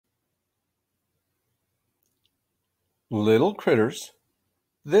Little Critters,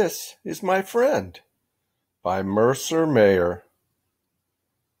 This is My Friend by Mercer Mayer.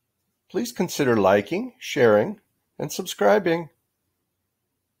 Please consider liking, sharing, and subscribing.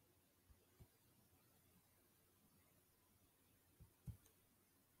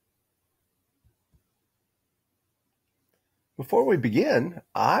 Before we begin,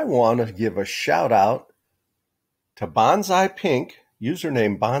 I want to give a shout out to Bonsai Pink,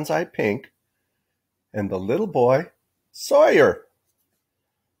 username Bonsai Pink, and the little boy, Sawyer.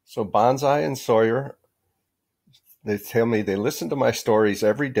 So Bonsai and Sawyer, they tell me they listen to my stories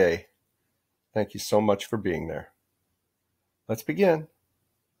every day. Thank you so much for being there. Let's begin.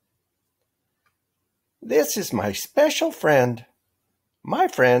 This is my special friend. My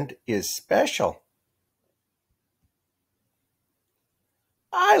friend is special.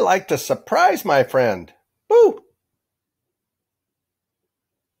 I like to surprise my friend. Boo!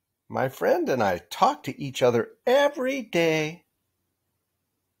 My friend and I talk to each other every day.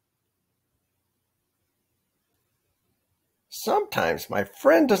 Sometimes my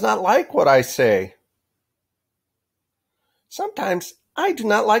friend does not like what I say. Sometimes I do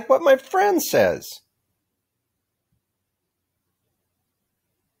not like what my friend says.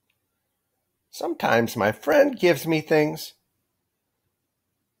 Sometimes my friend gives me things.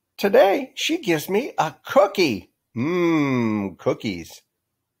 Today, she gives me a cookie. Cookies.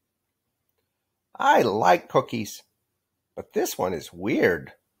 I like cookies, but this one is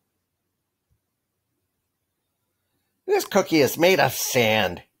weird. This cookie is made of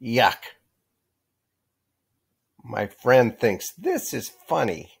sand. Yuck. My friend thinks this is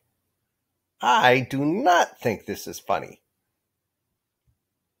funny. I do not think this is funny.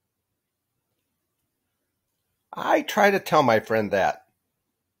 I try to tell my friend that,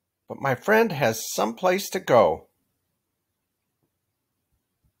 but my friend has someplace to go.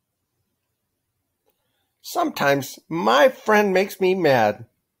 Sometimes my friend makes me mad.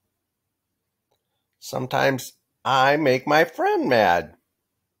 Sometimes I make my friend mad.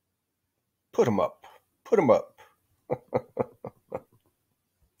 Put him up. Put him up.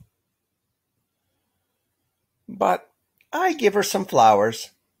 But I give her some flowers.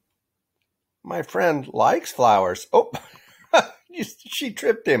 My friend likes flowers. Oh, she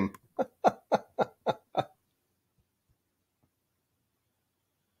tripped him.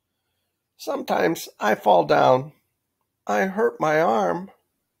 Sometimes I fall down. I hurt my arm.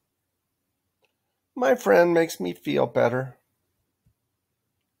 My friend makes me feel better.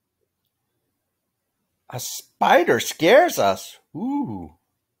 A spider scares us. Ooh.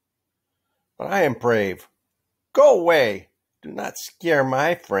 But I am brave. Go away. Do not scare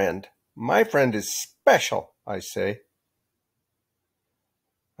my friend. My friend is special, I say.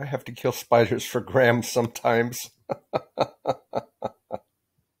 I have to kill spiders for grams sometimes.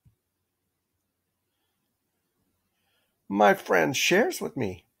 My friend shares with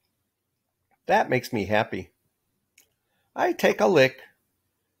me. That makes me happy. I take a lick.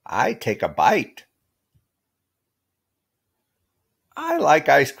 I take a bite. I like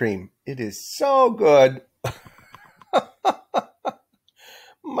ice cream. It is so good.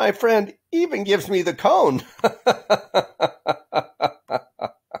 My friend even gives me the cone.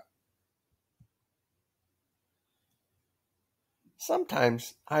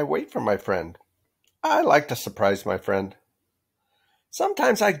 Sometimes I wait for my friend. I like to surprise my friend.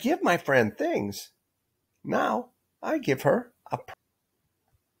 Sometimes I give my friend things. Now I give her a present.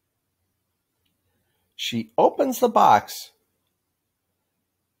 She opens the box.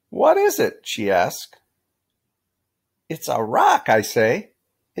 What is it? She asks. It's a rock, I say.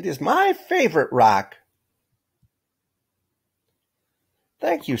 It is my favorite rock.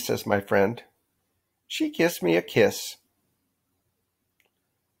 Thank you, says my friend. She gives me a kiss.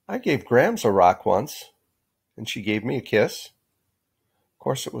 I gave Grams a rock once, and she gave me a kiss. Of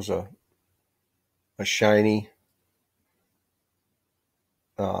course, it was a shiny,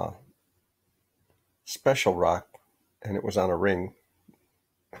 special rock, and it was on a ring.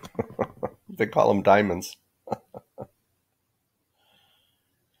 They call them diamonds.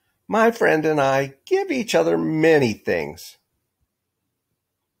 My friend and I give each other many things.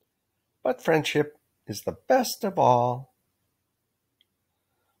 But friendship is the best of all.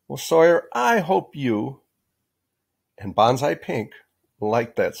 Well, Sawyer, I hope you and Bonsai Pink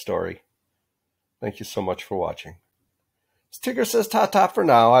liked that story. Thank you so much for watching. Tigger says ta-ta for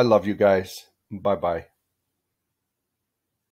now. I love you guys. Bye-bye.